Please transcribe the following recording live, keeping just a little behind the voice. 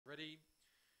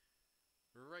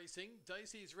Racing,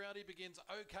 Dacey's Rowdy begins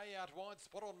okay out wide.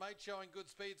 Spot on Mate showing good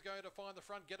speeds, going to find the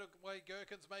front. Getaway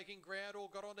Gherkins making ground. All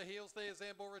got onto heels there.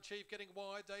 Zambora Chief getting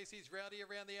wide. Dacey's Rowdy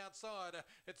around the outside.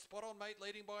 It's Spot on Mate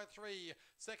leading by 3.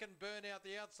 Second Burnout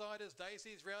the outside is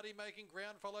Dacey's Rowdy making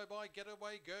ground, followed by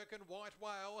Getaway Gherkin, White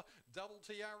Whale, Double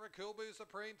Tiara, Coolboo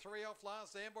Supreme, 3 off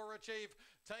last. Zambora Chief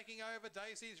taking over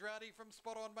Dacey's Rowdy from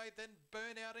Spot on Mate, then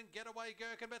Burnout and Getaway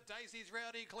Gherkin, but Dacey's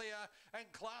Rowdy clear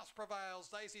and Class prevails.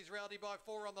 Dacey's Rowdy by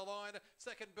 4 on the line.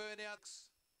 Second Burnout.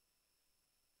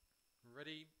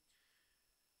 Ready.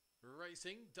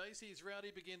 Racing, Dacey's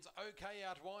Rowdy begins okay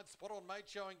out wide. Spot on Mate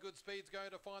showing good speeds, going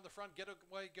to find the front.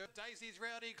 Getaway Dacey's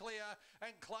Rowdy clear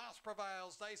and Class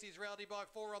prevails. Dacey's Rowdy by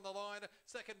 4 on the line.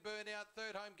 Second Burnout.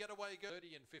 Third home Getaway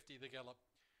 30 and 50 the gallop.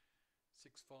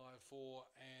 6, 5, 4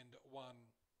 and 1.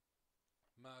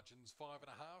 Margins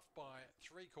 5.5 by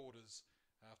 3/4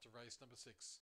 after race number 6.